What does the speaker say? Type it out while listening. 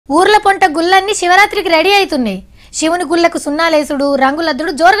ఊర్ల పొంట గుళ్ళన్నీ శివరాత్రికి రెడీ అవుతున్నాయి. శివుని గుళ్ళకు సున్నాలేసుడు,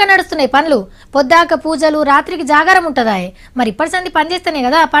 రంగులద్దుడు జోరుగా నడుస్తున్నాయి పనులు. పొద్దాక పూజలు, రాత్రికి జాగారం ఉంటదాయే. మరి ఇప్పటి సంది పనిచేస్తేనే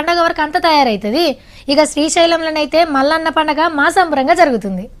కదా పండగ వరకు అంత తయారైతుంది. ఇక శ్రీశైలంలోనైతే మల్లన్న పండగ మాసంబరంగా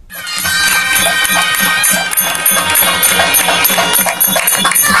జరుగుతుంది.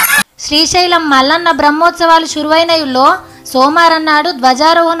 శ్రీశైలం మల్లన్న బ్రహ్మోత్సవాలు శురువైనయుల్లో సోమవారం నాడు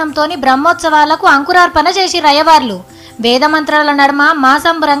ధ్వజారోహణంతోని బ్రహ్మోత్సవాలకు అంకురార్పణ చేసి రయ్యవార్లు. వేదమంత్రాల నడుమ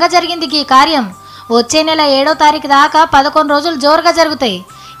మాసంబరంగా జరిగింది ఈ కార్యం. వచ్చే నెల 7వ తారీఖు దాకా 11 రోజులు జోరుగా జరుగుతాయి.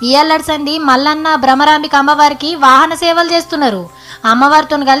 ఇయ్యల్లడి సంది మల్లన్న బ్రహ్మరాంబిక అమ్మవారికి వాహన సేవలు చేస్తున్నారు.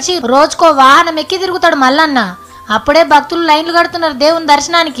 అమ్మవారితో కలిసి రోజుకో వాహనం ఎక్కి తిరుగుతాడు మల్లన్న. అప్పుడే భక్తులు లైన్లు కడుతున్నారు దేవుని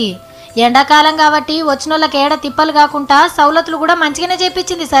దర్శనానికి. ఎండాకాలం కాబట్టి వచ్చినోళ్ళకి ఏడ తిప్పలు కాకుండా సౌలతులు కూడా మంచిగానే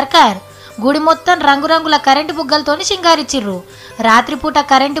చేపించింది సర్కార్. గుడి మొత్తం రంగురంగుల కరెంటు బుగ్గలతోని సింగారిచ్చిర్రు. రాత్రిపూట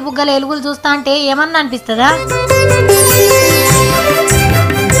కరెంటు బుగ్గల ఎలుగులు చూస్తా అంటే ఏమన్నా అనిపిస్తుందా?